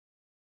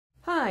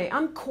Hi,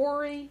 I'm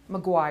Corey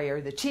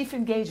McGuire, the Chief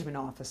Engagement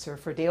Officer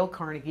for Dale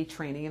Carnegie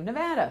Training of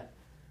Nevada.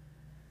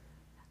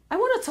 I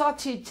want to talk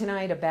to you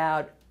tonight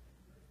about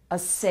a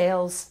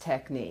sales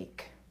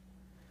technique.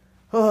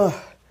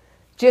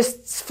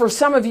 Just for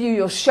some of you,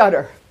 you'll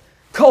shudder.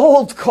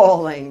 Cold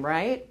calling,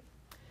 right?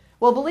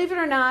 Well, believe it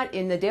or not,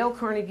 in the Dale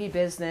Carnegie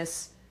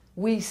business,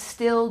 we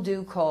still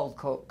do cold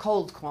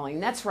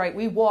calling. That's right,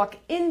 we walk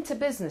into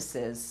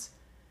businesses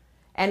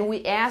and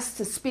we ask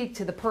to speak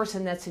to the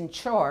person that's in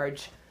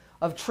charge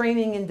of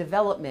training and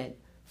development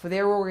for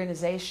their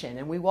organization.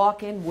 And we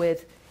walk in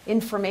with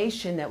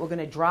information that we're going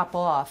to drop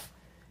off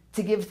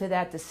to give to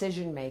that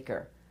decision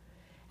maker.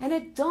 And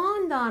it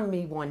dawned on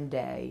me one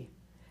day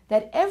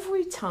that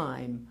every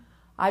time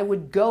I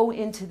would go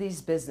into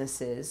these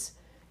businesses,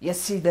 you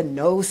see the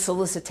no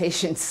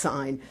solicitation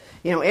sign,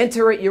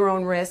 enter at your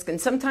own risk, and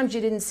sometimes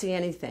you didn't see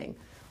anything.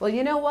 Well,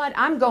 you know what?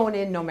 I'm going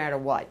in no matter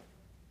what.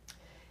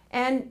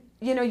 And,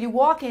 you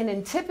walk in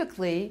and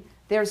typically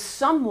there's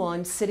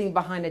someone sitting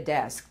behind a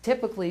desk.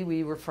 Typically,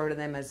 we refer to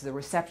them as the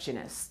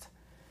receptionist.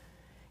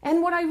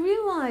 And what I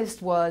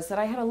realized was that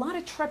I had a lot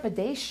of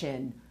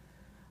trepidation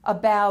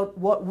about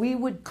what we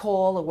would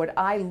call, or what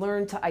I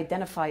learned to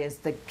identify as,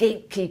 the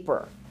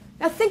gatekeeper.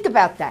 Now think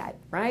about that,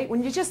 right?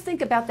 When you just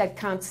think about that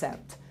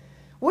concept,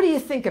 what do you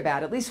think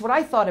about? At least what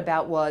I thought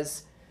about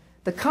was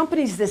the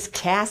company's this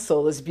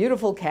castle, this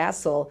beautiful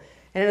castle,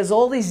 and it has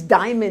all these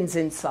diamonds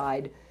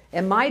inside.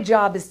 And my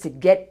job is to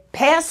get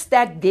past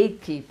that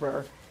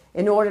gatekeeper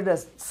in order to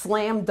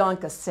slam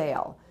dunk a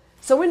sale.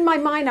 So in my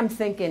mind, I'm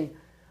thinking,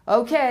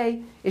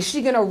 okay, is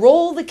she going to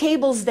roll the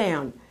cables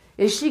down?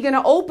 Is she going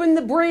to open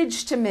the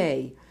bridge to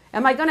me?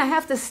 Am I going to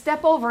have to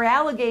step over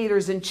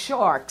alligators and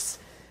sharks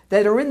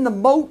that are in the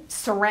moat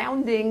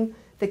surrounding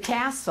the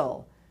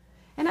castle?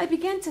 And I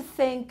began to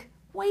think,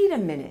 wait a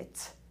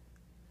minute.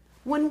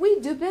 When we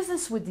do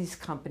business with these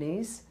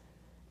companies,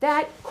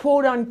 that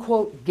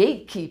quote-unquote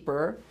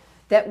gatekeeper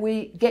that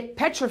we get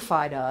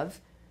petrified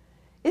of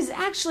is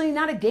actually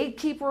not a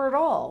gatekeeper at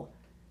all.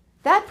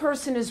 That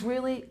person is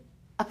really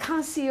a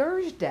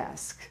concierge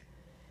desk.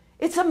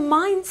 It's a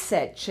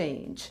mindset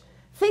change.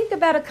 Think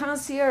about a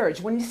concierge.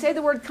 When you say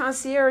the word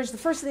concierge, the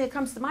first thing that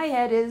comes to my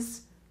head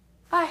is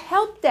a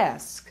help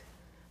desk.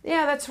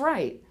 Yeah, that's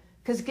right.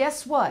 Because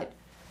guess what?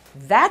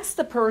 That's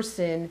the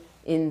person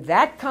in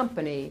that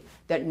company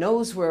that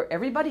knows where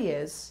everybody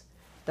is,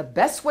 the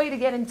best way to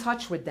get in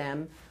touch with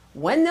them,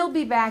 when they'll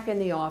be back in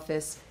the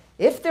office,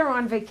 if they're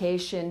on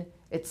vacation,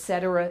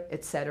 etc.,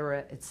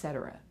 etc.,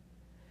 etc.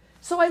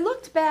 So I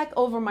looked back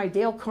over my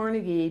Dale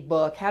Carnegie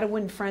book, How to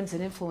Win Friends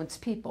and Influence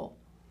People.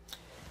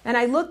 And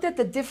I looked at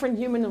the different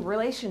human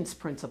relations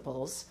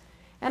principles,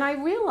 and I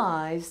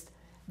realized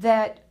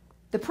that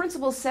the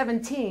principle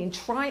 17,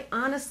 try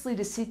honestly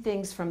to see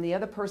things from the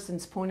other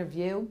person's point of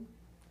view,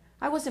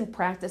 I wasn't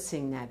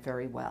practicing that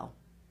very well.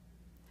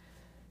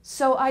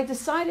 So I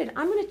decided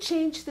I'm going to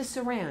change this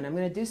around. I'm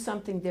going to do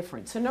something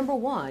different. So number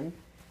one,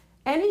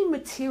 any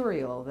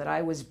material that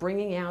I was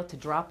bringing out to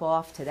drop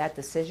off to that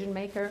decision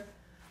maker,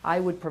 I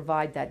would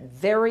provide that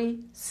very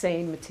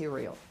same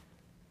material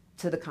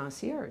to the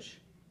concierge.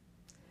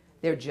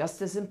 They're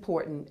just as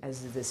important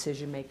as the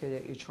decision maker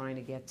that you're trying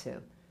to get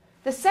to.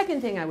 The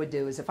second thing I would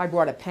do is if I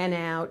brought a pen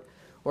out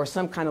or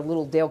some kind of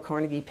little Dale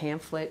Carnegie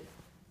pamphlet,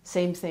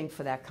 same thing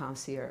for that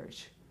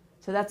concierge.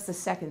 So that's the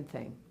second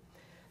thing.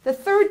 The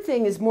third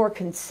thing is more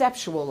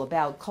conceptual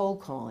about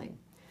cold calling.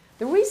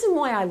 The reason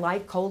why I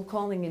like cold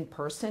calling in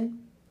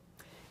person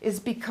is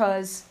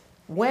because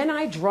when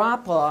I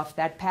drop off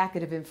that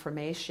packet of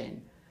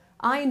information,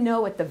 I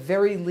know at the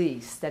very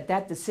least that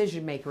that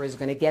decision maker is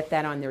going to get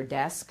that on their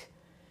desk.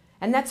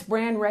 And that's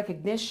brand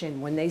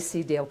recognition when they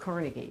see Dale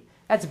Carnegie.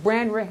 That's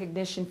brand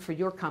recognition for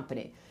your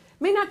company.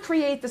 It may not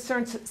create the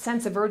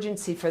sense of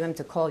urgency for them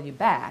to call you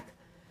back,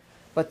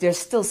 but they're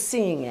still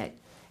seeing it.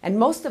 And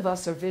most of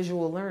us are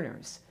visual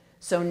learners.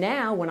 So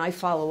now when I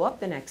follow up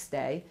the next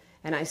day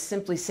and I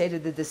simply say to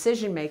the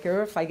decision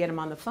maker, if I get him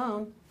on the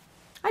phone,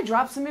 I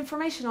dropped some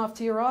information off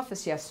to your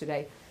office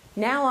yesterday.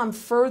 Now I'm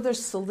further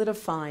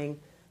solidifying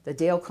the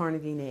Dale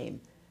Carnegie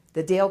name,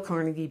 the Dale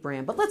Carnegie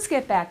brand. But let's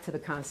get back to the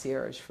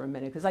concierge for a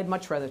minute because I'd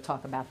much rather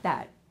talk about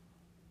that.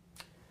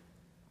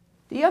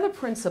 The other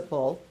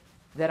principle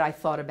that I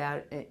thought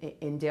about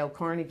in Dale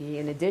Carnegie,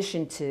 in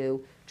addition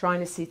to trying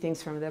to see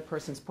things from that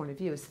person's point of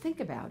view, is think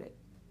about it.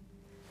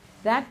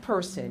 That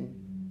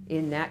person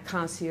in that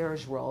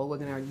concierge role, we're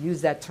going to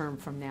use that term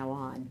from now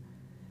on,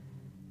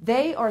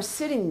 they are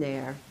sitting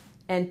there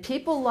and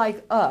people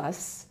like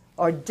us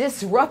are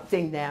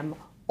disrupting them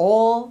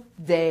all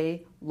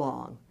day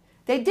long.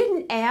 They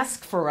didn't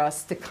ask for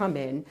us to come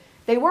in.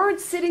 They weren't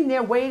sitting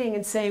there waiting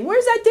and saying,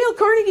 where's that Dale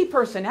Carnegie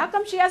person? How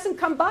come she hasn't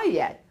come by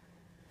yet?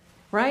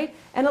 Right?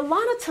 And a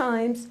lot of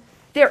times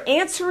they're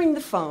answering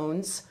the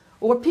phones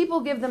or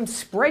people give them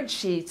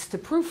spreadsheets to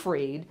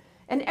proofread.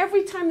 And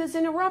every time there's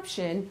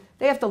interruption,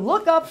 they have to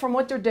look up from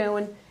what they're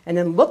doing and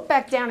then look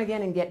back down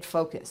again and get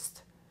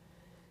focused.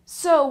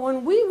 So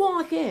when we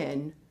walk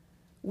in,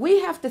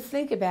 we have to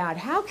think about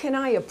how can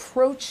I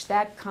approach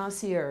that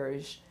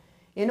concierge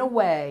in a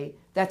way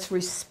that's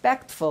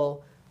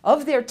respectful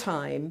of their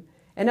time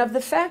and of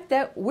the fact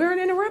that we're an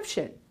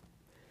interruption.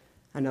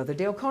 Another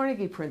Dale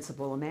Carnegie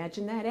principle,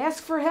 imagine that.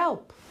 Ask for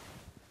help.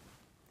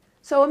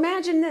 So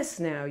imagine this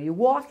now. You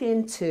walk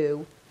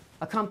into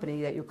a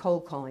company that you're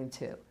cold calling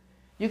to.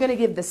 You're going to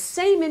give the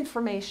same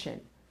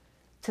information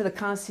to the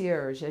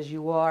concierge as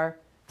you are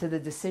to the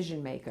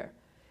decision maker.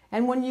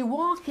 And when you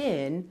walk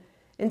in,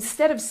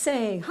 instead of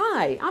saying,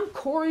 "Hi, I'm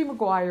Corey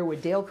McGuire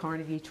with Dale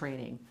Carnegie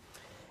Training,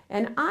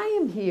 and I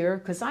am here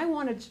because I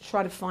wanted to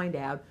try to find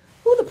out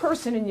who the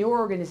person in your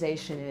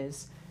organization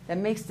is that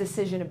makes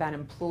decision about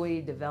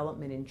employee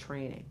development and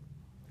training."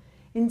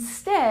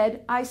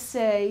 Instead, I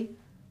say,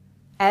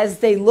 as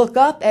they look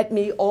up at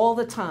me all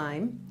the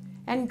time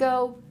and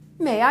go,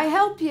 "May I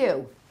help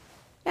you?"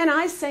 And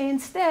I say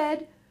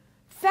instead,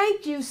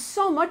 "Thank you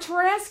so much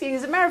for asking.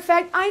 As a matter of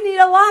fact, I need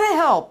a lot of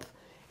help."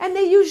 And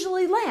they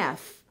usually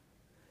laugh.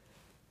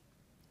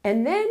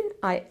 And then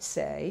I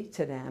say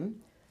to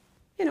them,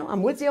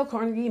 "I'm with Dale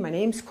Carnegie. My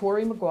name's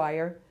Corey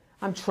McGuire.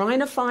 I'm trying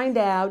to find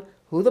out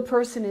who the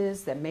person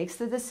is that makes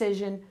the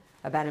decision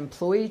about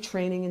employee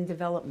training and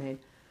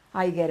development."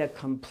 I get a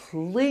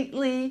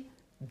completely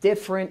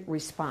different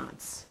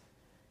response.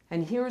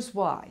 And here's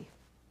why.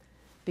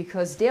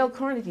 Because Dale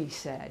Carnegie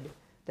said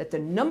that the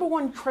number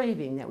one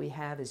craving that we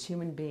have as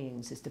human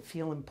beings is to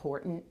feel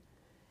important.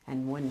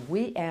 And when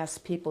we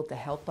ask people to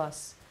help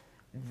us,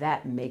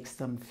 that makes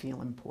them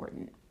feel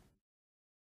important.